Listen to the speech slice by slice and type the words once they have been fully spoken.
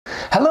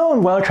Hello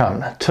and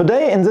welcome.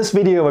 Today in this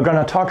video we're going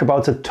to talk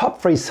about the top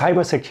 3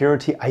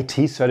 cybersecurity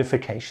IT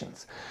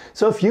certifications.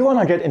 So if you want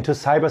to get into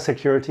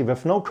cybersecurity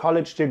with no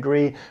college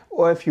degree,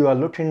 or if you are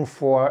looking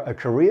for a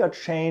career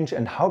change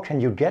and how can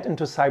you get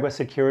into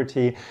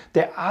cybersecurity,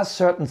 there are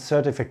certain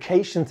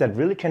certifications that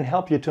really can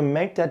help you to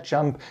make that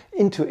jump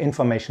into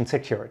information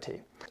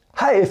security.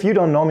 Hi, if you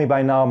don't know me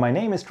by now, my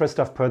name is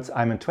Christoph Pütz.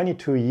 I'm a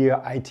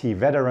 22-year IT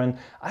veteran.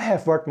 I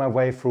have worked my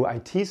way through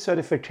IT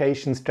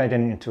certifications,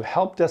 getting into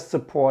help desk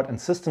support and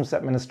systems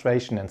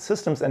administration and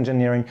systems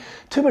engineering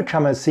to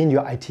become a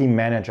senior IT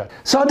manager.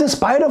 So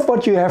despite of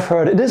what you have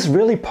heard, it is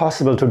really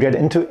possible to get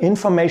into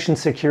information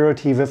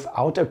security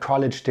without a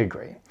college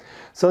degree.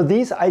 So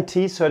these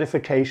IT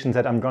certifications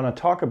that I'm going to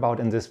talk about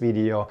in this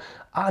video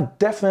are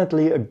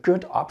definitely a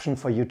good option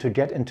for you to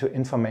get into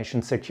information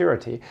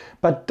security.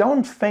 But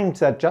don't think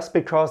that just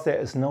because there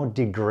is no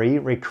degree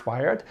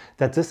required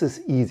that this is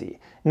easy.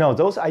 No,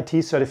 those IT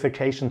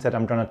certifications that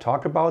I'm going to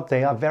talk about,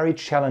 they are very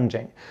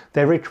challenging.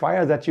 They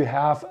require that you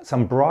have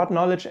some broad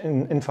knowledge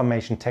in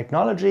information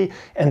technology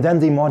and then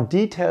the more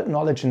detailed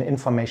knowledge in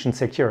information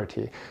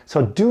security.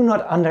 So do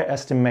not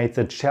underestimate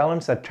the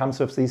challenge that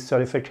comes with these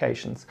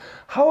certifications.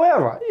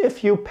 However,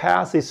 if you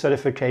pass these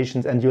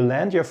certifications and you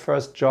land your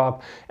first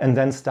job and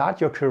then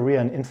start your career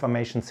in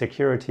information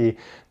security,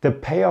 the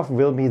payoff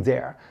will be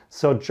there.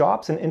 So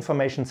jobs in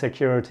information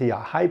security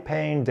are high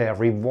paying, they are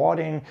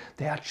rewarding,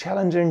 they are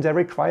challenging, they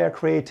require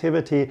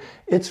creativity.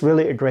 It's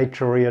really a great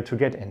career to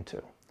get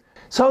into.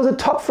 So the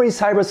top 3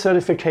 cyber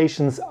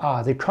certifications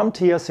are the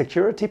CompTIA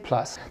Security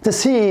Plus, the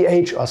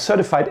CEH or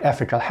Certified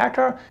Ethical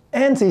Hacker,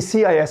 and the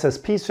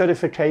CISSP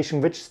certification,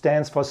 which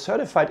stands for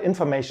Certified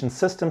Information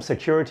System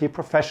Security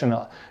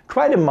Professional.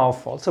 Quite a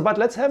mouthful. But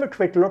let's have a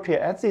quick look here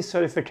at these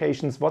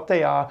certifications, what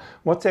they are,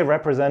 what they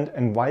represent,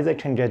 and why they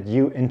can get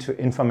you into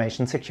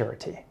information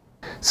security.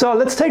 So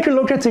let's take a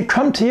look at the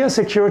CompTIA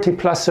Security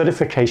Plus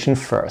certification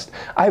first.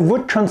 I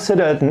would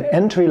consider it an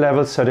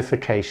entry-level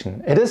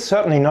certification. It is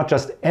certainly not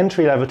just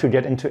entry-level to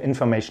get into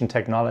information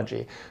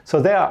technology. So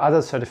there are other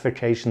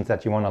certifications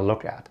that you want to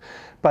look at.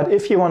 But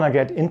if you want to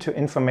get into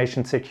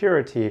information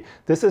security,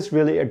 this is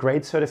really a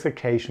great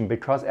certification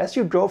because as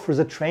you go through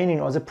the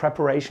training or the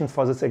preparation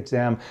for this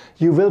exam,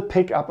 you will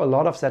pick up a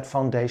lot of that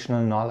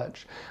foundational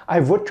knowledge. I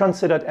would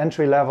consider it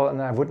entry-level,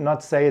 and I would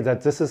not say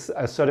that this is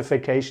a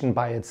certification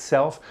by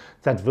itself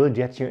that will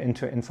get you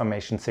into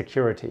information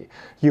security.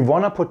 You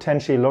want to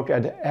potentially look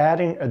at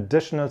adding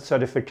additional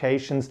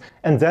certifications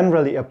and then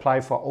really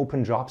apply for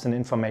open jobs in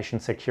information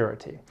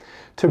security.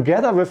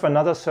 Together with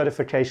another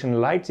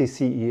certification like the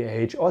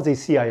CEH or the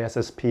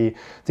CISSP,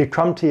 the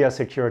CompTIA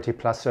Security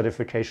Plus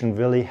certification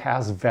really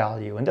has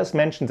value. And as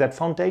mentioned, that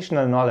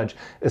foundational knowledge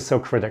is so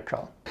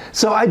critical.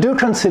 So I do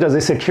consider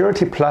the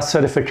Security Plus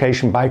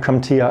certification by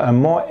CompTIA a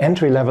more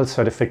entry-level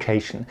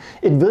certification.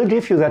 It will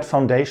give you that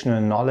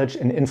foundational knowledge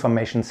in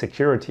information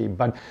security.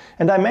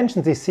 And I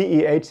mentioned the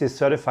CEH, the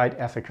Certified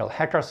Ethical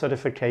Hacker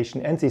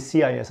certification, and the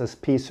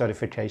CISSP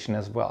certification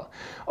as well.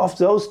 Of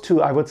those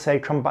two, I would say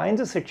combine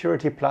the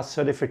Security Plus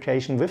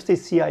certification with the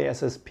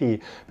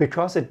CISSP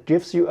because it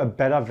gives you a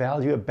better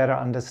value, a better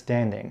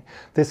understanding.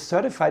 This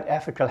Certified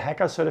Ethical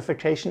Hacker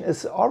certification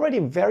is already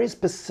very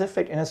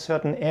specific in a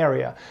certain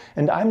area.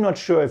 And I'm not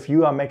sure if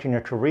you are making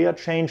a career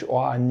change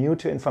or are new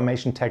to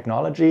information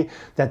technology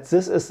that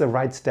this is the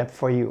right step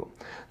for you.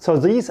 So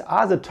these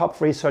are the top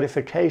 3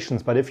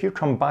 certifications, but if you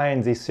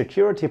combine the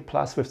Security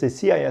Plus with the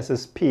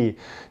CISSP,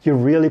 you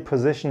really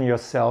position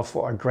yourself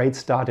for a great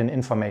start in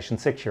information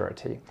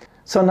security.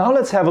 So now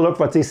let's have a look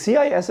what the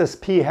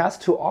CISSP has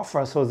to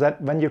offer so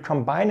that when you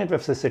combine it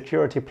with the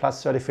Security Plus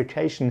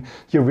certification,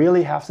 you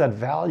really have that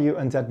value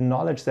and that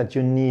knowledge that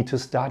you need to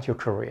start your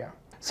career.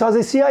 So the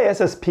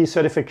CISSP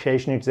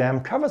certification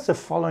exam covers the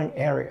following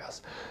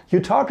areas.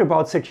 You talk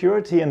about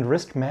security and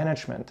risk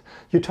management.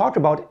 You talk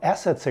about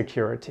asset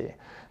security,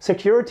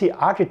 security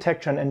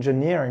architecture and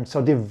engineering.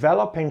 So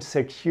developing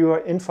secure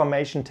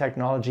information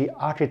technology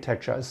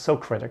architecture is so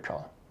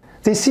critical.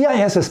 The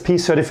CISSP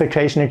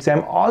certification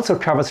exam also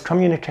covers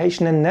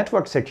communication and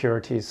network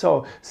security,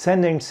 so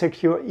sending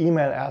secure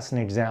email as an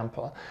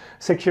example,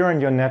 securing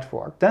your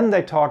network. Then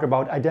they talk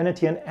about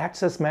identity and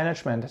access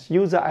management,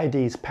 user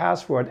IDs,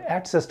 password,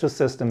 access to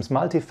systems,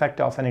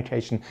 multi-factor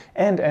authentication,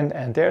 and.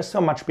 There's so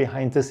much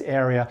behind this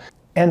area.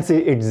 And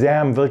the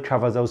exam will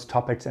cover those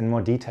topics in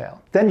more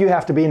detail. Then you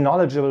have to be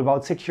knowledgeable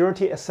about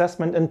security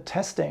assessment and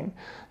testing.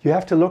 You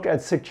have to look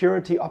at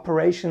security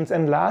operations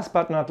and last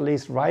but not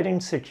least, writing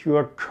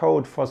secure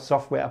code for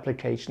software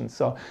applications.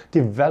 So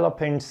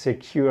developing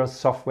secure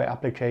software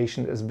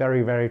applications is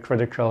very, very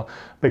critical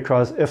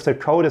because if the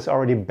code is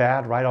already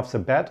bad right off the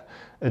bat,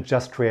 it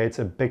just creates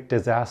a big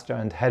disaster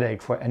and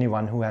headache for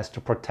anyone who has to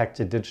protect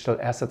the digital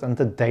assets and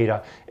the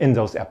data in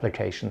those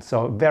applications.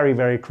 So very,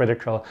 very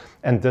critical,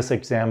 and this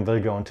exam will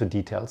go into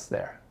details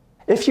there.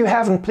 If you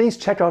haven't, please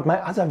check out my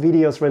other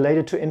videos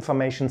related to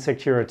information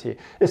security,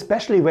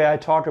 especially where I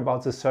talk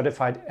about the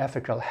Certified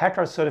Ethical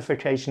Hacker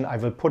certification. I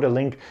will put a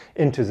link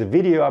into the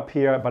video up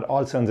here, but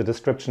also in the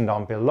description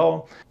down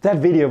below. That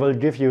video will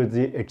give you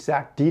the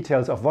exact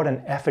details of what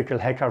an ethical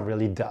hacker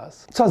really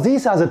does. So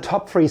these are the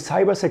top 3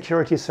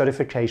 cybersecurity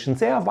certifications.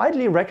 They are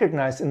widely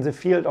recognized in the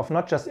field of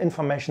not just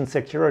information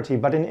security,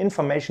 but in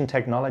information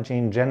technology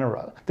in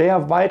general. They are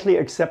widely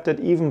accepted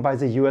even by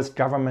the US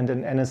government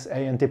and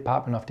NSA and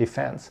Department of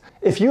Defense.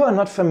 If you are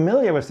not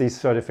familiar with these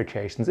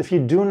certifications, if you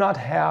do not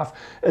have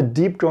a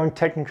deep-going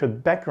technical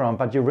background,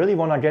 but you really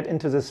want to get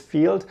into this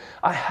field,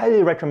 I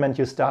highly recommend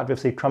you start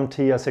with the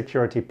CompTIA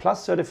Security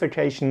Plus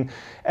certification,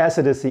 as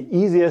it is the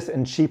easiest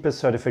and cheapest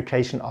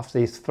certification of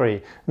these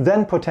 3.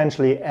 Then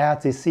potentially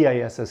add the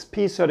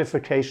CISSP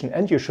certification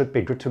and you should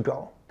be good to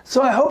go.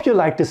 So I hope you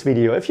liked this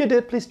video. If you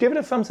did, please give it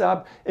a thumbs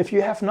up. If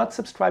you have not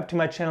subscribed to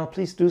my channel,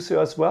 please do so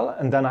as well.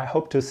 And then I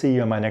hope to see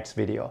you in my next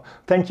video.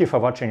 Thank you for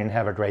watching and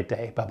have a great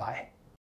day. Bye-bye.